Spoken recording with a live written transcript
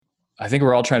I think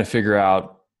we're all trying to figure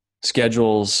out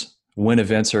schedules, when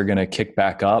events are going to kick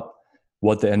back up,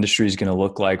 what the industry is going to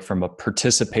look like from a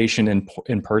participation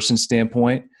in person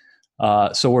standpoint.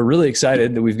 So we're really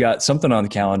excited that we've got something on the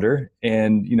calendar,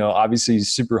 and obviously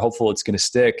super hopeful it's going to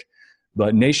stick.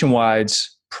 But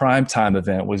Nationwide's primetime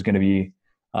event was going to be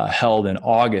held in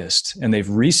August, and they've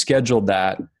rescheduled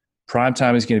that.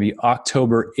 Primetime is going to be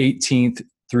October 18th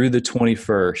through the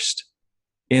 21st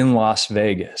in Las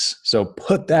Vegas. So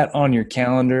put that on your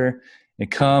calendar and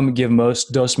come give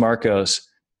Dos Marcos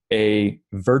a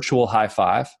virtual high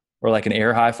five, or like an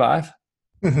air high five.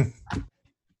 Well,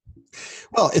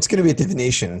 it's going to be at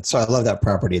Divination. So I love that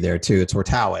property there too. It's where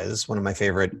Tao is, one of my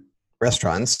favorite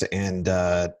restaurants and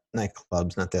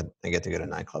nightclubs. Not that I get to go to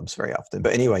nightclubs very often,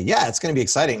 but anyway, yeah, it's going to be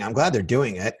exciting. I'm glad they're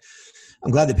doing it. I'm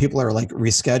glad that people are like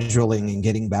rescheduling and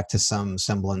getting back to some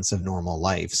semblance of normal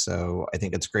life. So I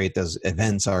think it's great. Those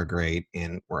events are great,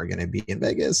 and we're going to be in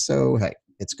Vegas. So hey,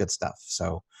 it's good stuff.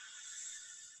 So,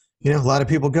 a lot of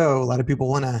people go. A lot of people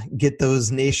want to get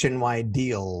those nationwide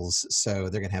deals. So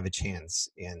they're going to have a chance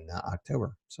in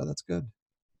October. So that's good.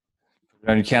 Put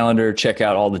it on your calendar. Check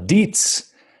out all the deets.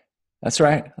 That's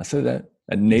right. I said that.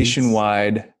 At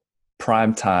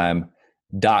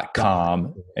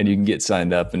nationwideprimetime.com, and you can get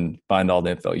signed up and find all the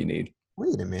info you need.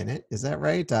 Wait a minute. Is that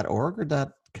right? .org or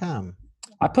 .com?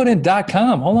 I put in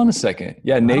 .com. Hold on a second.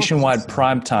 Yeah, Nationwide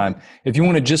Primetime. If you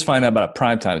want to just find out about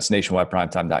Primetime, it's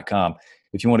nationwideprimetime.com.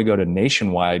 If you want to go to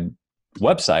Nationwide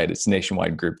website, it's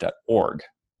nationwidegroup.org.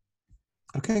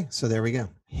 Okay, so there we go.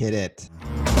 Hit it.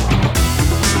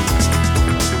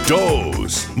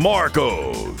 Dos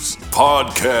Marcos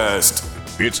Podcast.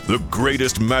 It's the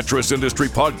greatest mattress industry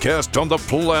podcast on the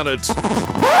planet.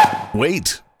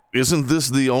 Wait, isn't this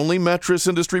the only mattress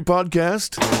industry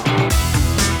podcast?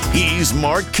 He's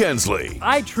Mark Kensley.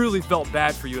 I truly felt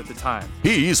bad for you at the time.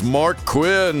 He's Mark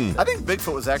Quinn. I think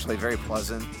Bigfoot was actually very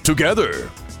pleasant.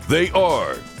 Together, they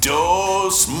are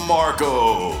Dos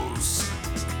Marcos.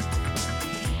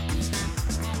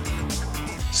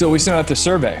 So we sent out the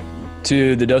survey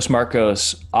to the Dos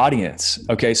Marcos audience.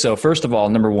 Okay, so first of all,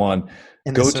 number one,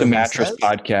 go to Mattress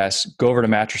Podcast, go over to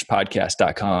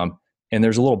mattresspodcast.com, and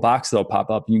there's a little box that'll pop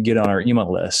up. You can get on our email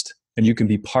list, and you can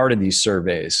be part of these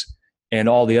surveys and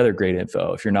all the other great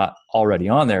info if you're not already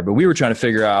on there. But we were trying to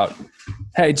figure out,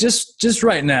 hey, just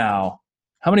right now,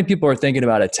 how many people are thinking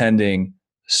about attending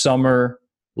summer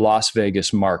Las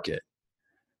Vegas market?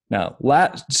 Now,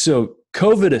 so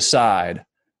COVID aside,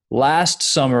 last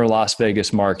summer Las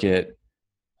Vegas market,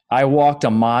 I walked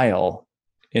a mile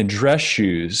in dress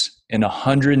shoes in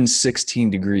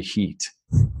 116-degree heat.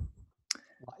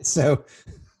 So,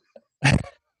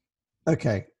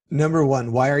 okay. Number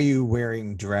one, why are you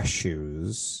wearing dress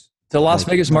shoes? The Las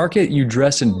Vegas market, you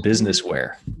dress in business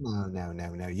wear. No.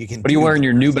 You can. What are you wearing?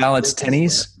 Your New Balance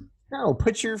tennies? No,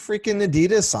 put your freaking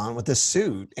Adidas on with a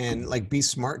suit and be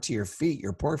smart to your feet,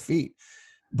 your poor feet.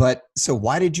 But so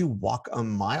why did you walk a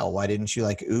mile? Why didn't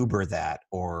you Uber that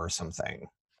or something?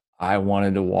 I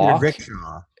wanted to walk.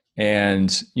 Rickshaw.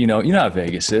 And you know how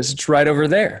Vegas is. It's right over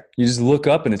there. You just look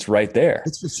up and it's right there.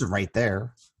 It's just right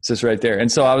there. It's just right there.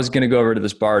 And so I was going to go over to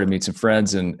this bar to meet some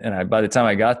friends. And by the time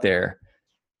I got there,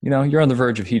 you're on the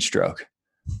verge of heat stroke.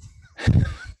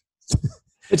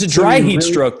 It's a dry heat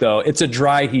stroke, though. It's a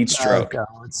dry heat stroke.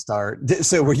 Let's start.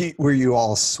 So were you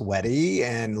all sweaty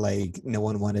and no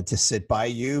one wanted to sit by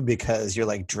you because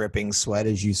you're dripping sweat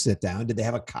as you sit down? Did they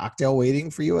have a cocktail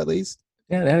waiting for you at least?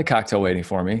 Yeah, they had a cocktail waiting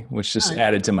for me, which just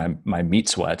added to my meat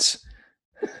sweats.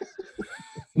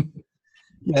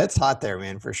 Yeah, it's hot there,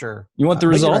 man, for sure. You want the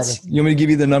results? You want me to give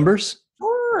you the numbers?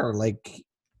 Sure.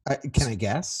 Can I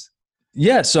guess?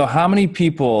 Yeah. So how many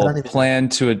people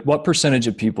what percentage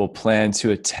of people plan to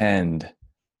attend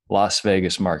Las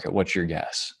Vegas market? What's your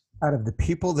guess? Out of the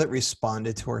people that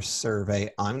responded to our survey,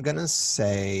 I'm going to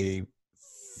say,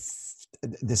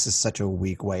 this is such a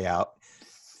weak way out,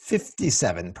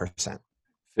 57%.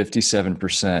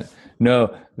 57%.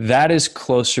 No, that is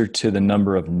closer to the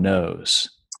number of no's.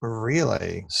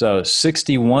 Really? So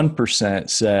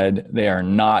 61% said they are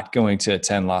not going to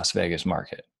attend Las Vegas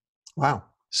market. Wow.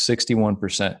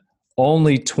 61%.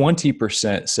 Only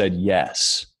 20% said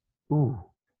yes. Ooh.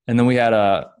 And then we had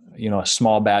a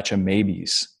small batch of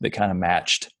maybes that kind of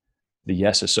matched the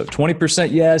yeses. So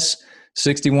 20% yes,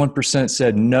 61%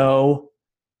 said no.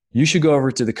 You should go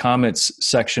over to the comments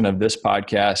section of this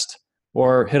podcast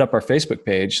or hit up our Facebook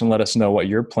page and let us know what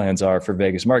your plans are for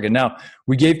Vegas market. Now,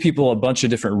 we gave people a bunch of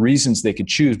different reasons they could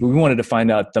choose, but we wanted to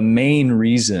find out the main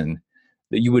reason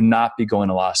that you would not be going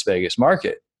to Las Vegas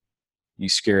market. You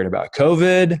scared about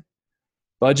COVID,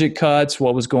 budget cuts,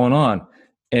 what was going on?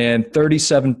 And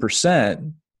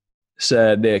 37%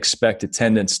 said they expect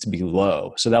attendance to be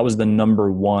low. So that was the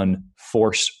number one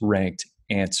force ranked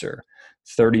answer.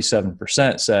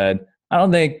 37% said, I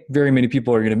don't think very many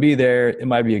people are going to be there. It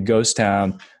might be a ghost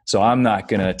town, so I'm not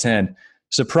going to attend.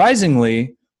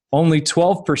 Surprisingly, only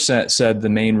 12% said the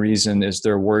main reason is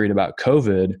they're worried about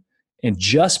COVID. And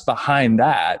just behind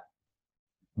that,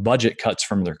 budget cuts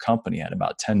from their company at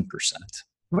about 10%.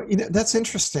 Well, that's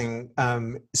interesting.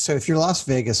 So if you're Las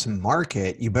Vegas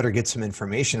market, you better get some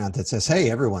information out that says, hey,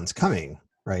 everyone's coming,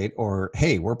 right? Or,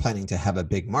 hey, we're planning to have a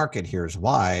big market. Here's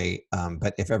why.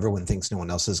 But if everyone thinks no one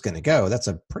else is going to go, that's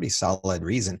a pretty solid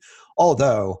reason.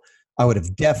 Although I would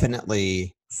have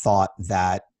definitely thought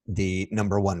that the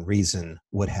number one reason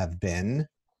would have been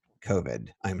COVID.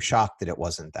 I'm shocked that it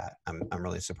wasn't that. I'm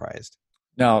really surprised.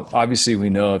 Now, obviously, we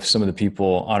know if some of the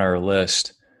people on our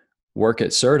list work at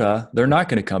CERTA, they're not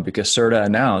going to come because CERTA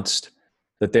announced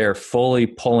that they're fully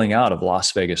pulling out of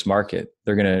Las Vegas market.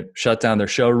 They're going to shut down their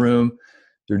showroom.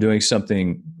 They're doing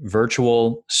something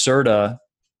virtual. CERTA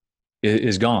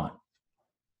is gone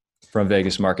from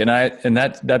Vegas market. And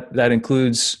that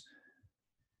includes,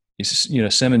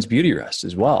 Simmons Beauty Rest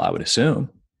as well, I would assume.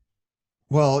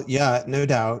 Well, yeah, no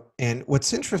doubt. And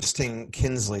what's interesting,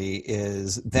 Kinsley,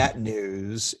 is that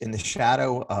news in the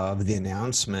shadow of the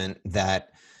announcement that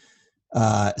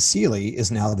Sealy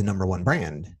is now the number one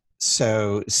brand.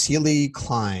 So Sealy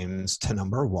climbs to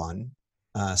number one,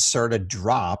 CERTA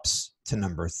drops to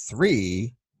number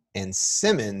 3, and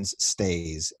Simmons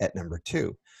stays at number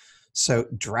 2. So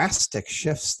drastic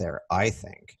shifts there, I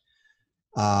think.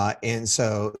 And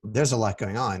so there's a lot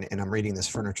going on. And I'm reading this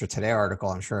Furniture Today article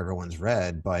I'm sure everyone's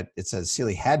read, but it says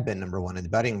Sealy had been number one in the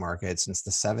bedding market since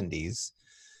the 70s.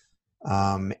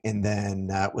 And then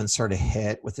when CERTA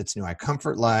hit with its new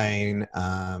iComfort line,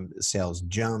 sales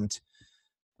jumped.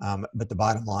 But the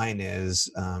bottom line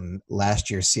is last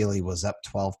year Sealy was up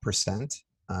 12%,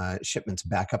 shipments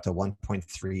back up to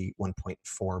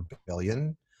 1.4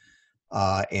 billion.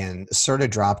 And CERTA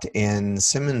dropped and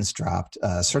Simmons dropped.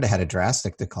 CERTA had a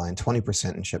drastic decline,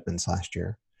 20% in shipments last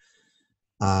year.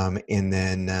 And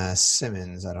then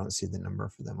Simmons, I don't see the number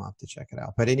for them. I'll have to check it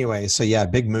out. But anyway, so yeah,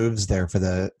 big moves there for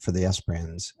the S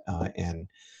brands. And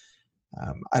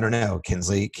I don't know,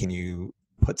 Kinsley, can you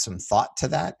put some thought to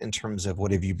that in terms of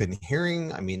what have you been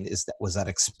hearing? I mean, was that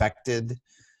expected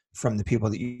from the people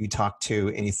that you talked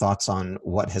to? Any thoughts on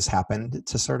what has happened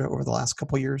to CERTA over the last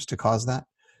couple of years to cause that?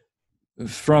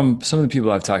 From some of the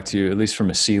people I've talked to, at least from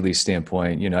a Sealy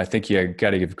standpoint, I think you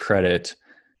got to give credit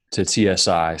to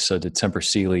TSI, so to Tempur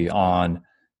Sealy, on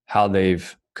how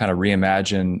they've kind of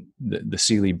reimagined the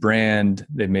Sealy brand.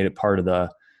 They've made it part of the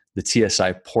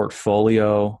TSI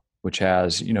portfolio, which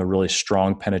has, really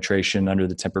strong penetration under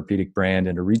the Tempur-Pedic brand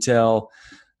into retail.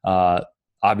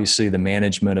 Obviously, the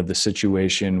management of the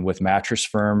situation with Mattress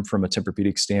Firm from a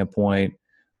Tempur-Pedic standpoint.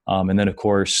 And then, of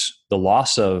course, the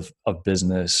loss of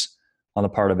business on the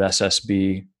part of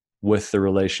SSB with the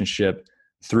relationship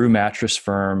through Mattress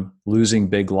Firm, losing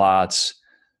Big Lots,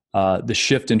 the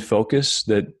shift in focus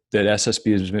that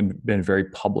SSB has been very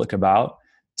public about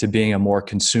to being a more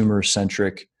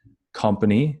consumer-centric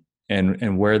company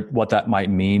and what that might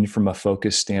mean from a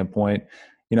focus standpoint.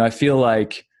 I feel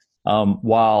like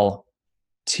while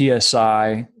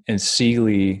TSI and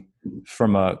Sealy,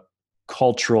 from a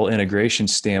cultural integration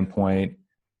standpoint,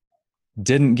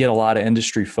 didn't get a lot of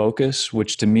industry focus,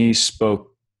 which to me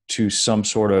spoke to some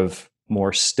sort of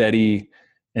more steady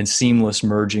and seamless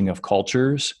merging of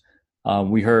cultures.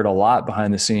 We heard a lot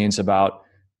behind the scenes about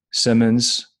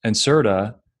Simmons and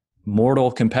CERTA,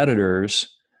 mortal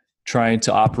competitors, trying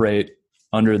to operate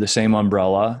under the same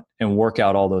umbrella and work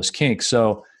out all those kinks.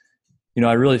 So,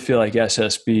 I really feel like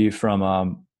SSB from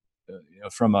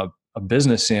a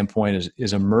business standpoint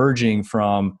is emerging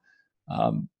from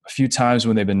a few times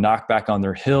when they've been knocked back on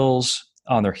their heels,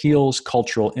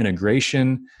 cultural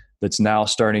integration that's now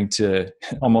starting to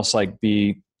almost like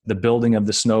be the building of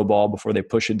the snowball before they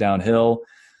push it downhill.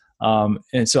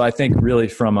 And so I think really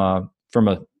from a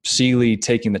Sealy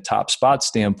taking the top spot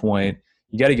standpoint,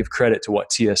 you got to give credit to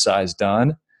what TSI has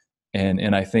done.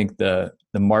 And I think the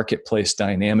marketplace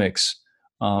dynamics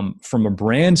from a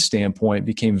brand standpoint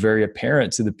became very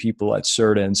apparent to the people at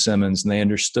CERTA and Simmons, and they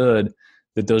understood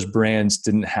that those brands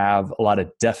didn't have a lot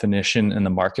of definition in the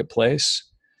marketplace.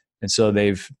 And so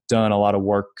they've done a lot of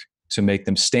work to make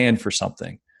them stand for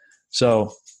something.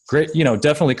 So great,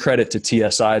 definitely credit to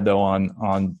TSI though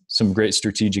on some great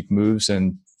strategic moves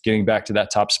and getting back to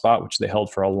that top spot, which they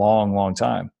held for a long, long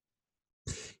time.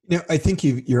 I think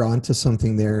you're onto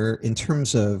something there in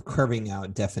terms of carving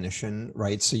out definition,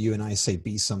 right? So you and I say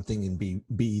be something and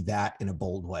be that in a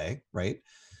bold way, right?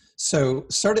 So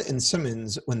Serta and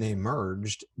Simmons, when they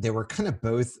merged, they were kind of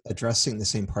both addressing the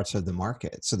same parts of the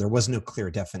market. So there was no clear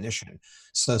definition.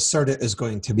 So Serta is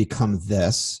going to become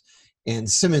this, and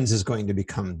Simmons is going to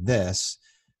become this.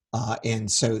 And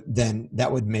so then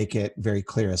that would make it very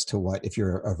clear as to what, if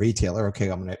you're a retailer,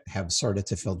 okay, I'm going to have Serta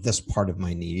to fill this part of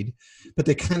my need. But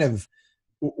they kind of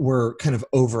were kind of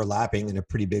overlapping in a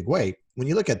pretty big way. When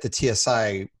you look at the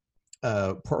TSI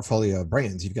portfolio of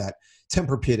brands, you've got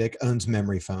Tempur-Pedic owns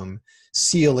memory foam.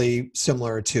 Sealy,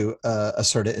 similar to a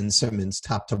Serta and Simmons,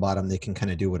 top to bottom, they can kind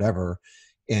of do whatever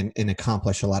and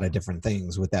accomplish a lot of different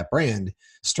things with that brand.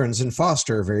 Stearns &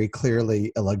 Foster, very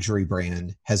clearly a luxury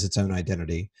brand, has its own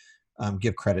identity.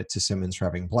 Give credit to Simmons for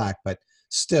having black, but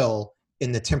still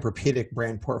in the Tempur-Pedic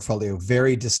brand portfolio,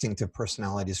 very distinctive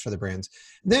personalities for the brands.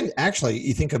 Then actually,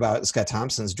 you think about Scott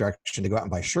Thompson's direction to go out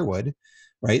and buy Sherwood,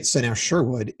 right? So now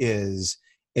Sherwood is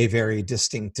a very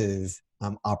distinctive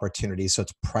opportunity. So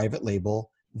it's private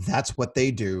label. That's what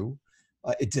they do.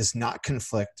 It does not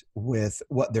conflict with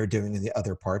what they're doing in the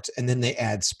other parts. And then they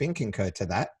add Spink & Co. to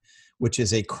that, which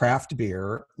is a craft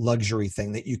beer luxury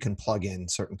thing that you can plug in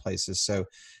certain places. So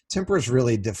Tempur's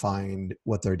really defined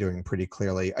what they're doing pretty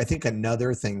clearly. I think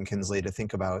another thing, Kinsley, to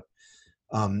think about,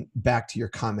 back to your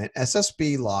comment,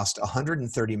 SSB lost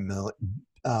 $130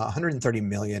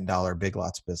 million Big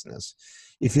Lots business.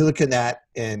 If you look at that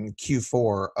in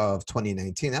Q4 of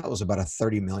 2019, that was about a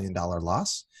 $30 million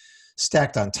loss,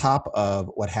 stacked on top of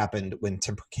what happened when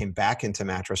Tempur came back into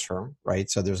Mattress Firm,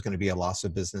 right? So there's going to be a loss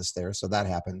of business there. So that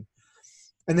happened.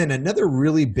 And then another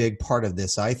really big part of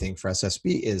this, I think, for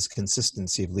SSB is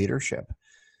consistency of leadership.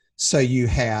 So you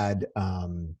had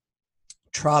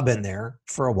Traub in there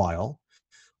for a while,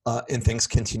 and things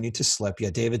continued to slip. You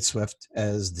had David Swift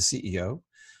as the CEO.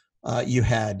 You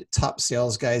had top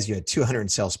sales guys. You had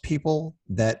 200 salespeople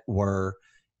that were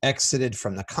exited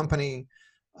from the company.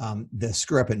 The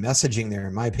screw up in messaging there,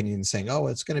 in my opinion, saying, oh,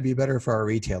 it's going to be better for our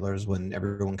retailers, when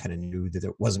everyone kind of knew that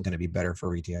it wasn't going to be better for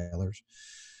retailers.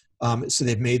 So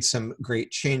they've made some great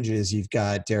changes. You've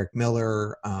got Derek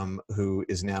Miller, who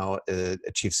is now a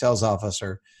chief sales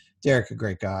officer. Derek, a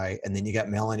great guy. And then you got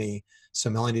Melanie. So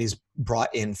Melanie's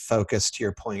brought in focus, to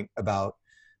your point about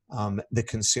the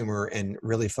consumer and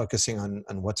really focusing on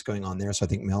what's going on there. So I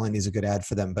think Melanie's a good ad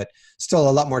for them, but still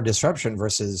a lot more disruption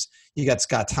versus you got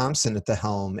Scott Thompson at the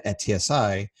helm at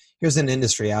TSI. Here's an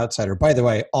industry outsider. By the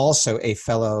way, also a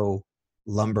fellow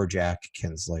lumberjack,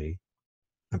 Kinsley.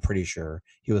 I'm pretty sure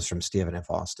he was from Stephen F.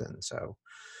 Austin. So,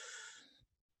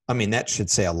 I mean, that should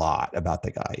say a lot about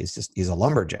the guy. He's a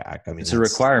lumberjack. I mean, it's a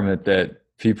requirement that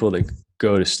people that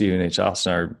go to Stephen H.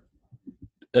 Austin are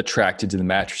attracted to the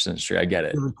mattress industry. I get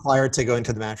it. You're required to go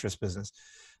into the mattress business.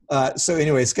 So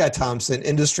anyway, Scott Thompson,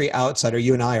 industry outsider.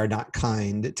 You and I are not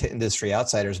kind to industry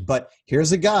outsiders, but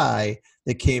here's a guy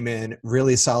that came in,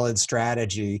 really solid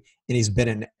strategy, and he's been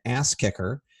an ass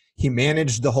kicker. He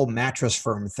managed the whole Mattress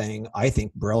Firm thing, I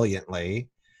think, brilliantly.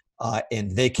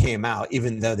 And they came out,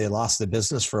 even though they lost the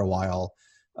business for a while.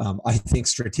 I think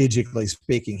strategically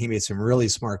speaking, he made some really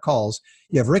smart calls.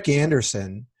 You have Rick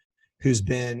Anderson, who's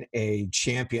been a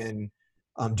champion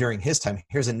during his time.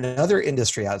 Here's another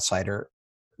industry outsider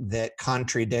that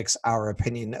contradicts our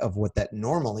opinion of what that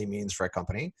normally means for a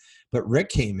company. But Rick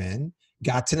came in,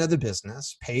 got to know the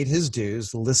business, paid his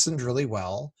dues, listened really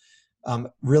well,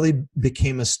 really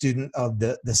became a student of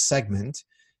the segment,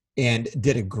 and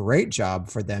did a great job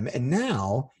for them. And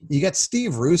now you got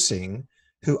Steve Rusing,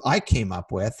 who I came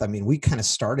up with. I mean, we kind of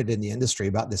started in the industry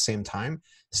about the same time.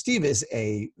 Steve is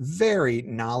a very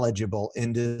knowledgeable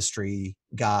industry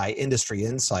guy, industry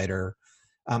insider,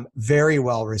 very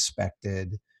well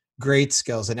respected, great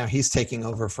skills. And now he's taking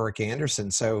over for Rick Anderson.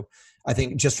 So I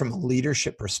think just from a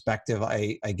leadership perspective,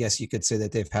 I guess you could say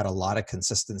that they've had a lot of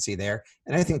consistency there.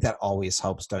 And I think that always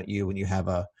helps, don't you, when you have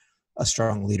a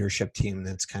strong leadership team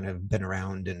that's kind of been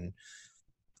around and,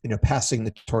 you know, passing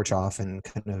the torch off and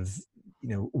kind of, you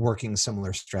know, working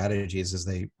similar strategies as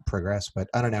they progress. But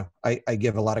I don't know. I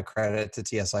give a lot of credit to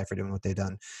TSI for doing what they've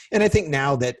done. And I think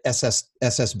now that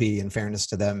SSB, in fairness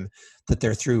to them, that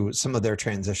they're through some of their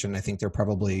transition, I think they're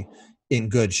probably in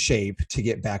good shape to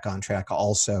get back on track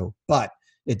also. But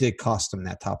it did cost them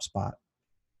that top spot.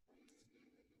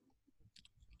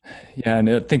 Yeah, and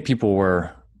I think people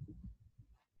were,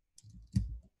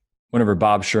 whenever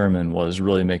Bob Sherman was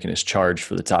really making his charge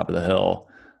for the top of the hill,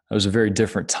 it was a very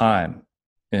different time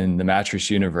in the mattress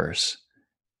universe.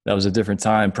 That was a different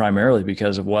time primarily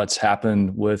because of what's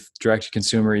happened with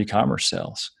direct-to-consumer e-commerce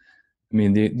sales. I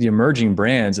mean, the emerging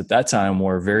brands at that time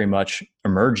were very much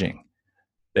emerging.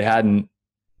 They hadn't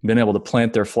been able to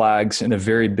plant their flags in a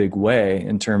very big way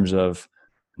in terms of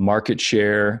market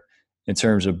share in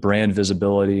terms of brand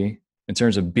visibility, in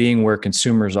terms of being where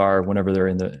consumers are whenever they're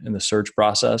in the search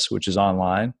process, which is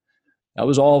online. That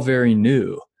was all very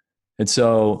new. And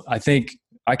so I think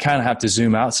I kind of have to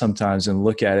zoom out sometimes and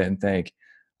look at it and think,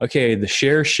 okay, the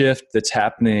share shift that's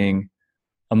happening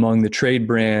among the trade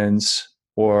brands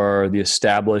or the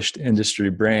established industry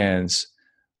brands,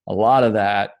 a lot of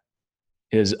that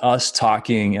is us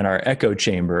talking in our echo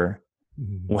chamber,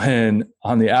 when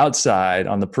on the outside,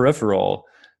 on the peripheral,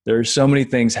 there's so many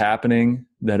things happening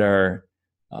that are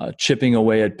chipping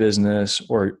away at business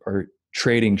or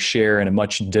trading share in a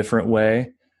much different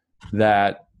way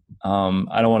that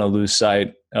I don't want to lose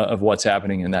sight of what's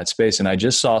happening in that space. And I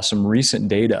just saw some recent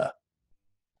data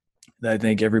that I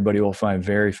think everybody will find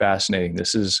very fascinating.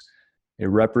 This is a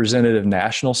representative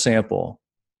national sample.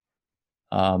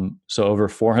 So over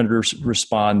 400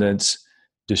 respondents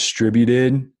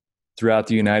distributed throughout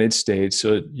the United States.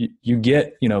 So you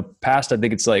get, past, I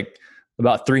think it's like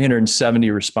about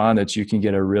 370 respondents, you can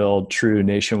get a real true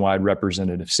nationwide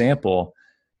representative sample.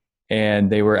 And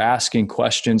they were asking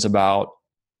questions about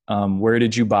where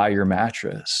did you buy your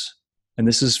mattress? And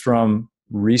this is from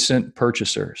recent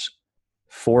purchasers.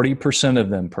 40% of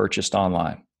them purchased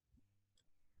online.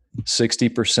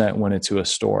 60% went into a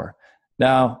store.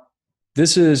 Now,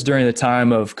 this is during the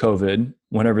time of COVID,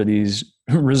 whenever these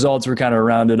results were kind of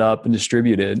rounded up and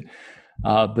distributed.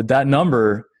 But that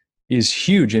number is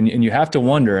huge. And you have to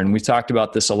wonder, and we talked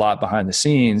about this a lot behind the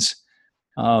scenes,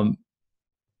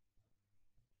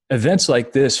 events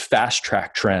like this fast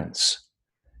track trends.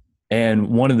 And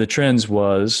one of the trends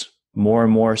was more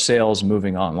and more sales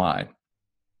moving online.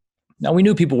 Now, we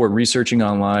knew people were researching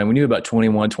online. We knew about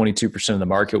 22% of the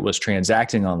market was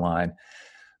transacting online.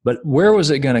 But where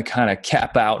was it going to kind of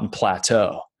cap out and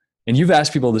plateau? And you've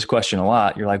asked people this question a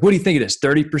lot. You're like, what do you think it is,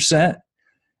 30%?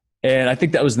 And I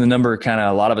think that was the number kind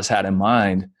of a lot of us had in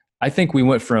mind. I think we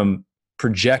went from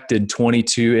projected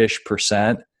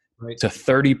 22-ish% to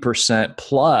 30%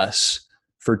 plus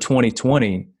for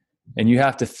 2020. And you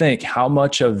have to think how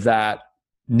much of that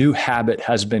new habit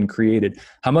has been created,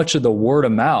 how much of the word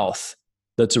of mouth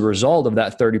that's a result of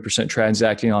that 30%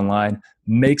 transacting online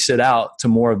makes it out to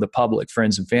more of the public,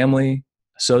 friends and family,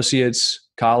 associates,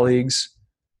 colleagues,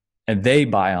 and they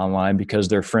buy online because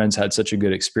their friends had such a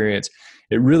good experience.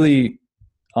 It really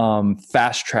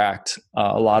fast-tracked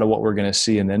a lot of what we're going to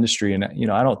see in the industry. And,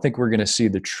 I don't think we're going to see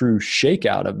the true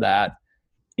shakeout of that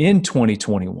in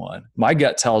 2021. My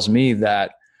gut tells me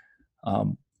that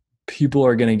people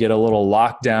are going to get a little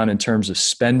locked down in terms of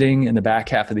spending in the back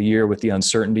half of the year with the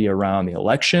uncertainty around the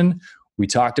election. We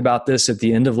talked about this at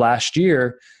the end of last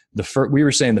year. We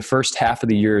were saying the first half of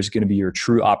the year is going to be your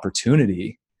true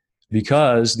opportunity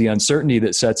because the uncertainty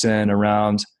that sets in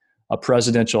around a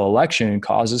presidential election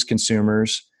causes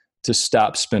consumers to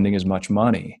stop spending as much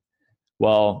money.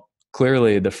 Well,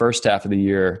 clearly the first half of the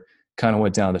year kind of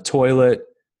went down the toilet.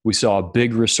 We saw a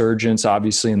big resurgence,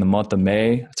 obviously, in the month of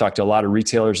May. I talked to a lot of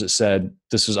retailers that said,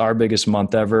 this is our biggest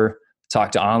month ever.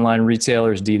 Talked to online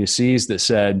retailers, D2Cs, that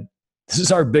said, this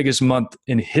is our biggest month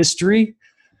in history.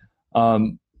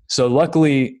 So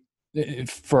luckily,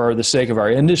 for the sake of our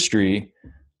industry,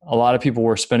 a lot of people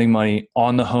were spending money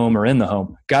on the home or in the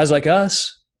home. Guys like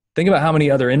us, think about how many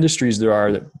other industries there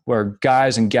are where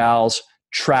guys and gals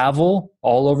travel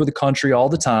all over the country all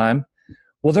the time.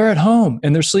 Well, they're at home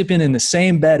and they're sleeping in the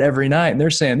same bed every night. And they're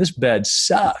saying, this bed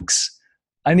sucks.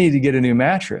 I need to get a new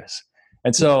mattress.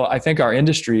 And so I think our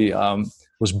industry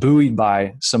was buoyed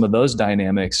by some of those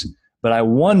dynamics. But I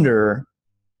wonder,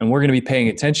 and we're going to be paying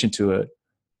attention to it,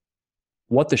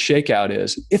 what the shakeout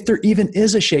is. If there even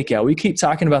is a shakeout, we keep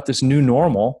talking about this new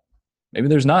normal. Maybe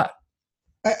there's not.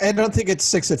 I don't think it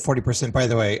sticks at 40%. By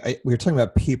the way, we were talking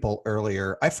about people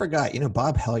earlier. I forgot,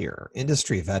 Bob Hellier,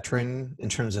 industry veteran in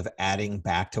terms of adding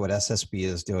back to what SSB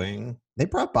is doing. They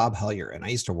brought Bob Hellier in. I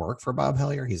used to work for Bob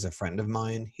Hellier. He's a friend of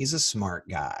mine. He's a smart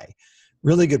guy,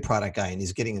 really good product guy, and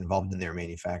he's getting involved in their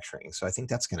manufacturing. So I think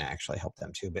that's going to actually help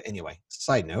them too. But anyway,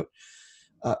 side note,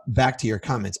 back to your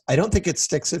comments. I don't think it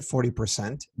sticks at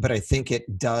 40%, but I think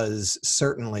it does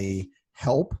certainly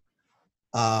help.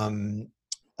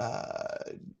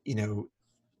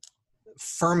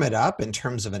 Firm it up in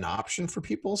terms of an option for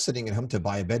people sitting at home to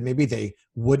buy a bed. Maybe they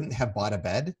wouldn't have bought a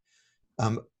bed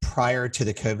prior to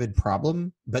the COVID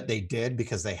problem, but they did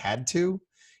because they had to.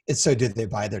 And so did they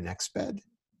buy their next bed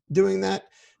doing that?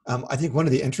 I think one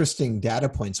of the interesting data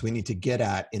points we need to get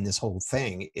at in this whole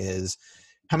thing is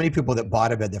how many people that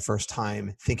bought a bed the first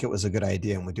time think it was a good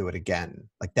idea and would do it again.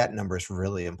 Like that number is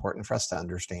really important for us to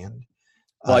understand.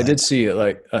 Well, I did see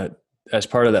as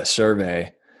part of that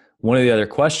survey, one of the other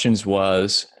questions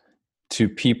was to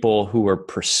people who were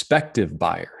prospective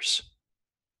buyers.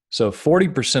 So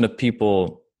 40% of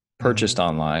people purchased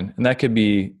online, and that could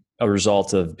be a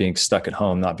result of being stuck at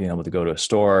home, not being able to go to a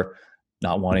store,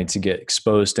 not wanting to get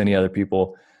exposed to any other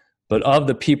people. But of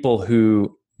the people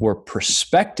who were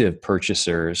prospective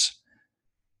purchasers,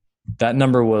 that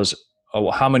number was,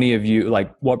 how many of you,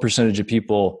 like what percentage of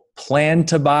people planned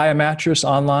to buy a mattress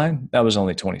online? That was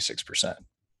only 26%.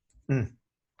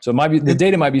 So it might be, the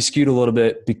data might be skewed a little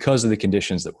bit because of the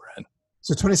conditions that we're in.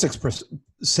 So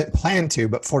 26% planned to,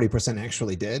 but 40%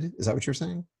 actually did. Is that what you're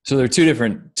saying? So there are two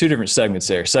different segments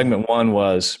there. Segment one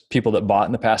was people that bought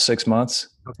in the past 6 months.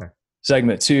 Okay.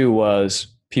 Segment two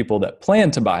was people that plan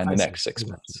to buy in the next 6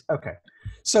 months. Okay.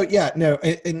 So yeah, no.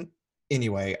 And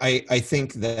anyway, I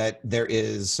think that there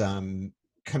is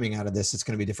coming out of this, it's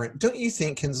going to be different. Don't you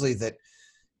think, Kinsley, that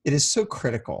it is so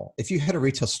critical if you had a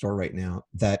retail store right now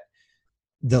that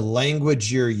the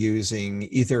language you're using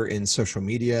either in social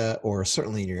media or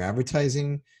certainly in your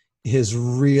advertising is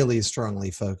really strongly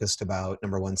focused about,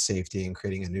 number one, safety and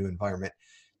creating a new environment.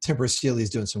 Tempur Sealy is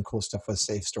doing some cool stuff with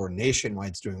Safe Store.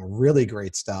 Nationwide's doing really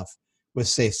great stuff with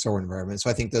Safe Store environment.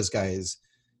 So I think those guys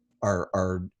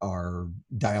are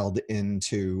dialed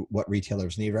into what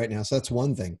retailers need right now. So that's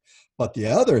one thing. But the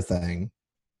other thing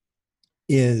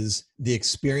is the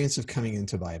experience of coming in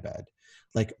to buy a bed.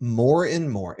 Like more and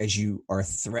more, as you are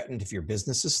threatened, if your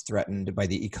business is threatened by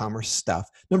the e-commerce stuff,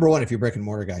 number one, if you're a brick and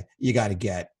mortar guy, you got to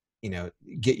get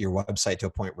your website to a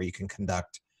point where you can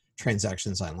conduct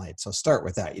transactions online. So start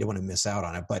with that. You don't want to miss out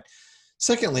on it. But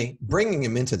secondly, bringing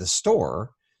them into the store,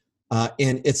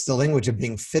 and it's the language of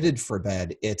being fitted for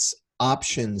bed. It's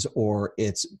options, or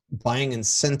it's buying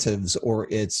incentives, or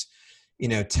it's,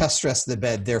 test dress the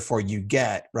bed, therefore you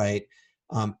get, right?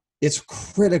 It's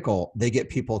critical they get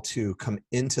people to come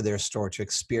into their store to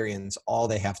experience all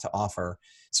they have to offer.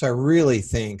 So I really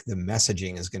think the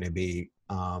messaging is going to be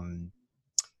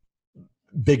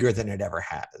bigger than it ever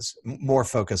has, more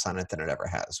focus on it than it ever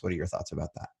has. What are your thoughts about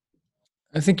that?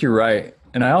 I think you're right.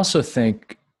 And I also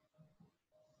think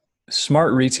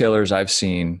smart retailers I've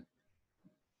seen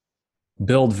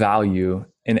build value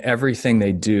in everything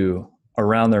they do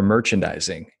around their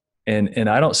merchandising. And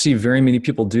I don't see very many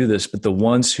people do this, but the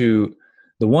ones who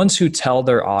tell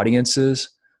their audiences,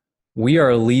 we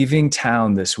are leaving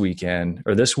town this weekend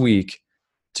or this week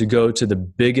to go to the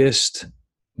biggest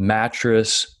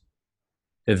mattress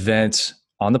event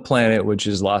on the planet, which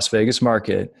is Las Vegas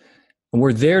Market. And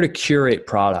we're there to curate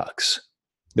products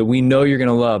that we know you're going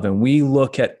to love. And we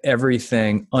look at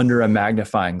everything under a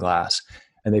magnifying glass.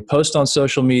 And they post on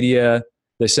social media.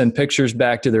 They send pictures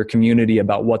back to their community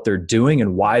about what they're doing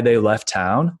and why they left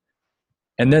town.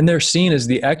 And then they're seen as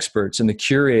the experts and the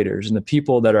curators and the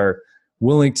people that are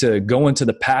willing to go into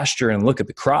the pasture and look at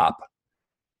the crop,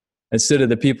 instead of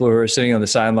the people who are sitting on the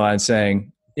sideline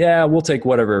saying, yeah, we'll take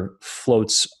whatever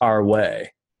floats our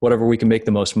way, whatever we can make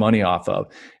the most money off of.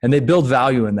 And they build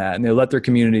value in that, and they let their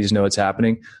communities know it's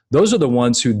happening. Those are the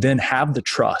ones who then have the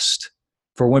trust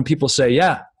for when people say,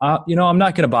 yeah, I'm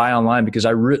not going to buy online because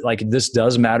this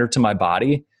does matter to my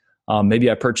body.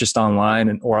 Maybe I purchased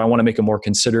online or I want to make a more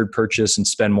considered purchase and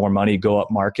spend more money, go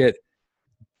up market.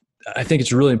 I think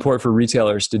it's really important for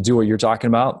retailers to do what you're talking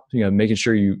about, making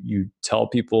sure you tell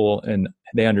people and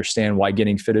they understand why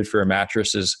getting fitted for a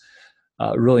mattress is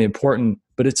really important,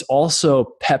 but it's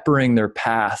also peppering their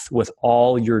path with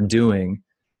all you're doing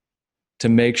to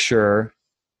make sure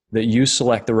that you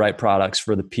select the right products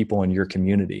for the people in your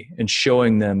community and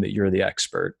showing them that you're the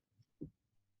expert.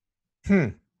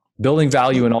 Building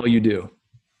value in all you do.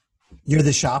 You're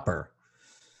the shopper.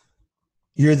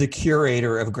 You're the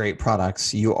curator of great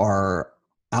products. You are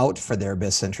out for their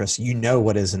best interest. You know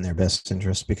what is in their best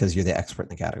interest because you're the expert in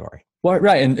the category. Well,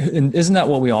 right. And isn't that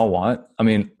what we all want? I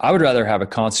mean, I would rather have a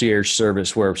concierge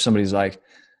service where somebody's like,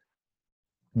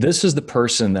 this is the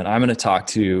person that I'm going to talk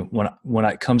to when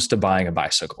it comes to buying a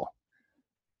bicycle,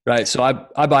 right? So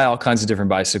I buy all kinds of different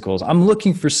bicycles. I'm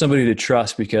looking for somebody to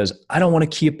trust because I don't want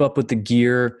to keep up with the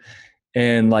gear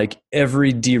and like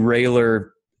every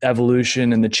derailleur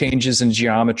evolution and the changes in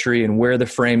geometry and where the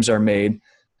frames are made.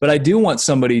 But I do want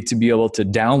somebody to be able to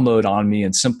download on me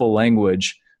in simple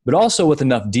language, but also with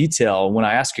enough detail. When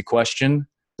I ask a question,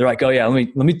 they're like, oh yeah,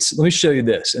 let me show you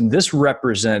this. And this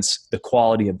represents the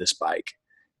quality of this bike.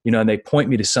 And they point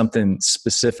me to something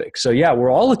specific. So yeah,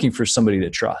 we're all looking for somebody to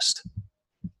trust.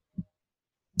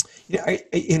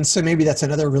 And so maybe that's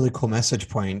another really cool message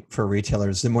point for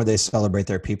retailers. The more they celebrate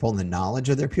their people and the knowledge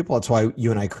of their people, that's why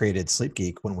you and I created Sleep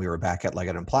Geek when we were back at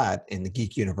Leggett & Platt. And the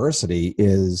Geek University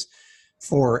is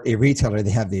for a retailer,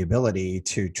 they have the ability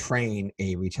to train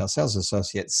a retail sales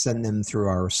associate, send them through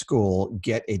our school,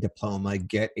 get a diploma,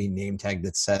 get a name tag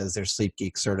that says they're Sleep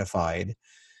Geek certified.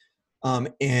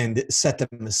 and set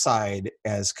them aside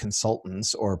as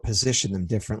consultants or position them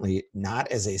differently,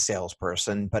 not as a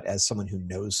salesperson, but as someone who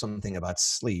knows something about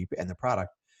sleep and the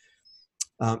product.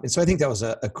 And so I think that was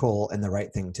a cool and the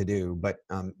right thing to do, but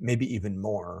maybe even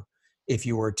more if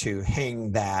you were to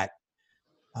hang that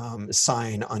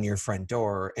sign on your front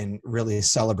door and really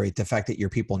celebrate the fact that your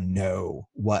people know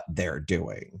what they're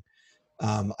doing.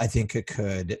 I think it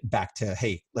could back to,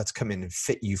 hey, let's come in and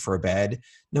fit you for a bed.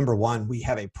 Number one, we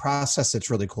have a process that's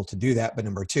really cool to do that. But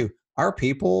number two, our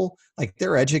people, like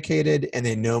they're educated and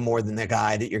they know more than the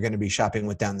guy that you're going to be shopping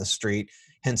with down the street.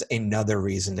 Hence another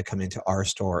reason to come into our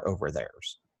store over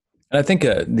theirs. And I think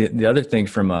the other thing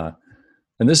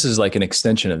and this is like an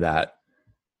extension of that,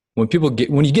 when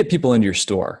you get people into your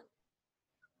store,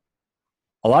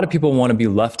 a lot of people want to be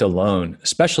left alone,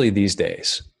 especially these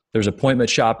days. There's appointment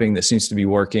shopping that seems to be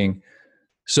working.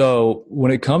 So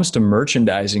when it comes to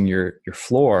merchandising your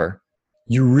floor,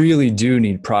 you really do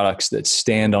need products that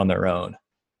stand on their own.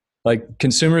 Like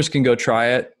consumers can go try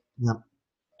it. Yep.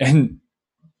 And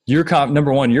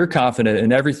number one, you're confident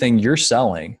in everything you're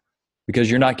selling because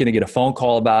you're not going to get a phone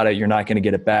call about it. You're not going to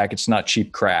get it back. It's not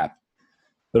cheap crap.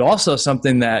 But also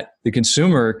something that the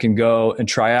consumer can go and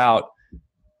try out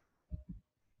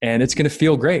and it's going to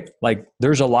feel great. Like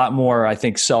there's a lot more, I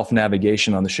think,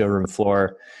 self-navigation on the showroom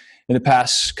floor. In the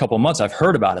past couple of months, I've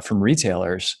heard about it from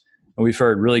retailers and we've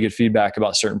heard really good feedback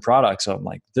about certain products. So I'm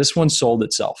like, this one sold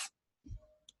itself.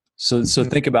 So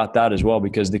think about that as well,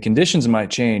 because the conditions might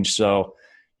change. So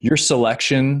your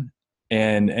selection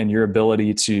and your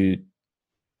ability to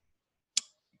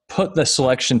put the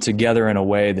selection together in a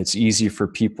way that's easy for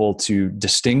people to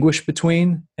distinguish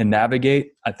between and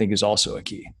navigate, I think is also a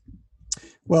key.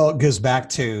 Well, it goes back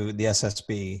to the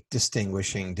SSB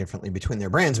distinguishing differently between their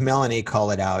brands. Melanie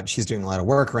called it out. She's doing a lot of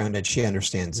work around it. She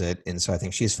understands it. And so I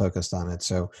think she's focused on it.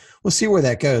 So we'll see where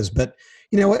that goes. But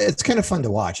you know, it's kind of fun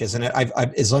to watch, isn't it? I've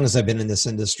as long as I've been in this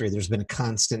industry, there's been a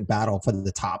constant battle for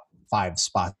the top 5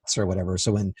 spots or whatever.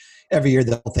 So when every year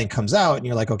the whole thing comes out and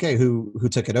you're like, okay, who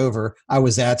took it over? I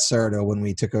was at Certo when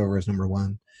we took over as number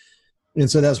 1.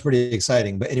 And so that was pretty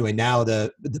exciting. But anyway, now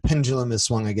the pendulum is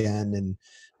swung again, and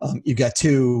you've got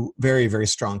 2 very, very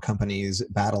strong companies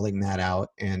battling that out,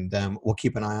 and we'll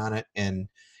keep an eye on it. And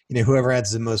you know, whoever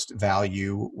adds the most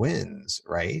value wins,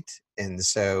 right? And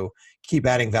so keep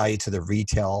adding value to the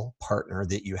retail partner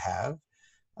that you have.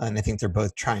 And I think they're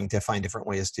both trying to find different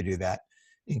ways to do that,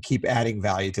 and keep adding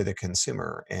value to the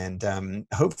consumer. And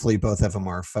hopefully both of them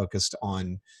are focused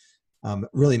on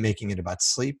really making it about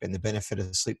sleep and the benefit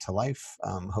of sleep to life.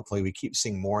 Hopefully we keep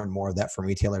seeing more and more of that from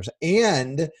retailers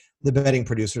and the bedding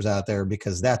producers out there,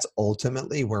 because that's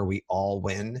ultimately where we all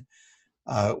win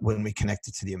when we connect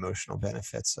it to the emotional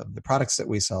benefits of the products that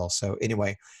we sell. So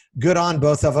anyway, good on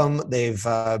both of them. They've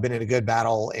been in a good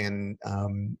battle. And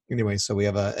anyway, so we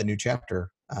have a new chapter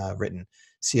written.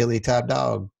 CLE Top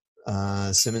Dog,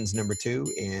 Simmons number 2,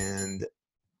 and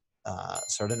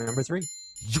Certo number 3.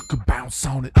 You can bounce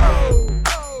on it. Yeah,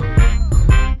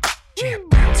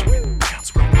 bounce with it,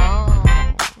 bounce with it.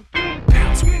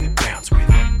 Bounce with it, bounce with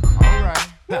it. All right.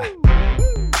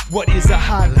 What is a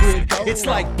hybrid? It's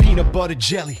like peanut butter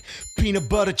jelly, peanut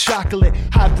butter chocolate.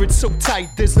 Hybrid so tight,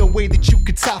 there's no way that you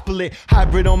could topple it.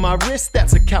 Hybrid on my wrist,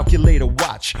 that's a calculator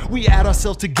watch. We add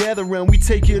ourselves together and we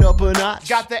take it up a notch.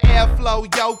 Got the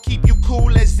airflow, yo, keep you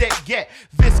cool as it get.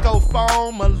 Visco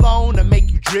foam alone to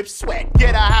make you drip sweat.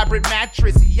 Get a hybrid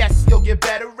mattress, yes, you'll get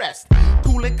better rest.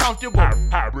 Cool and comfortable,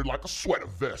 Hybrid like a sweater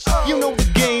vest. You know the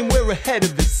game, we're ahead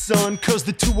of the sun, cause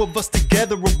the 2 of us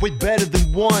together are way better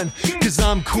than one. Cause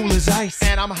I'm cool as ice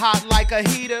and I'm hot like a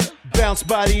heater. Bounce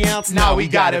by the ounce, now we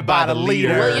got it by the liter.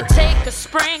 Well, you take a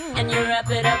spring and you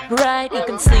wrap it up right. You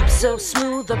can sleep so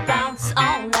smooth or bounce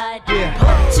all night.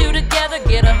 Put 2 together,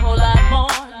 get a whole lot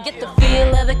more. Get the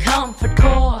feel of the comfort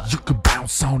core. You can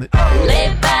bounce on it.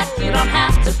 Lay back, you don't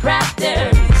have to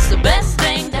practice. It's the best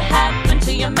thing to happen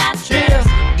to your mattress.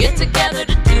 Get together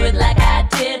to do it like I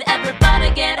did.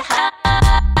 Everybody get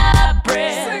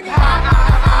hybrid. Sing hybrid.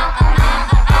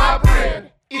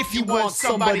 If you want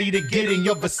somebody to get in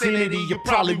your vicinity, you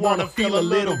probably want to feel a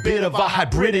little bit of a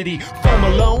hybridity. Foam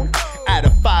alone, out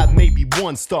of 5, maybe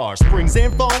 1 star. Springs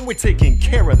and foam, we're taking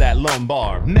care of that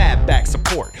lumbar. Mad back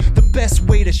support, the best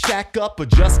way to shack up or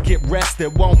just get rest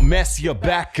that won't mess your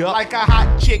back up. Like a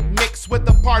hot chick mixed with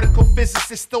a particle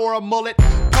physicist or a mullet.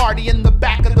 Party in the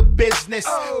back of the business.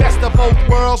 Best of both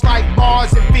worlds like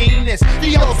Mars and Venus.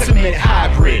 The ultimate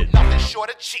hybrid. Nothing short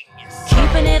of genius.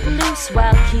 Keeping it loose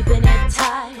while keeping it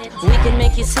tight. We can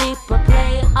make you sleep or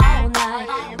play all night.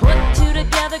 Put 2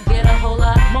 together, get a whole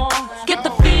lot more. Get the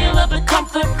feel of the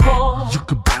comfort core. You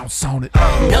can bounce on it.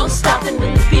 No stopping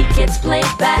when the beat gets played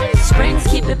back. Springs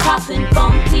keep it popping,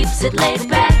 foam keeps it laid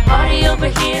back. Party over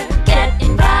here, get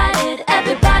invited.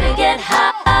 Everybody get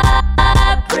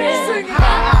hybrid. Sing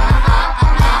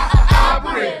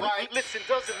hybrid. Listen,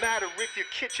 doesn't matter if your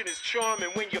kitchen is charming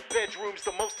when your bedroom's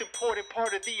the most important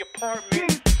part of the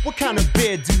apartment. What kind of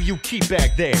bed do you keep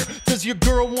back there? Does your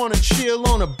girl wanna chill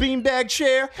on a beanbag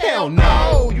chair? Hell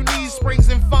no! You need springs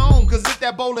and foam, cause if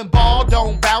that bowling ball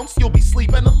don't bounce, you'll be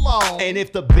sleeping alone. And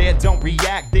if the bed don't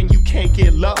react, then you can't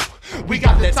get low. We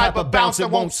got that type of bounce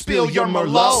that won't spill your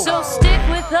Merlot. So stick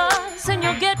with us and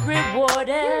you'll get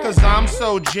rewarded. Cause I'm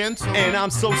so gentle and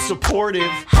I'm so supportive.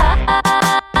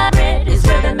 Hybrid is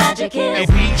where the magic is.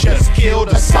 And we just killed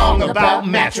a song about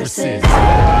mattresses.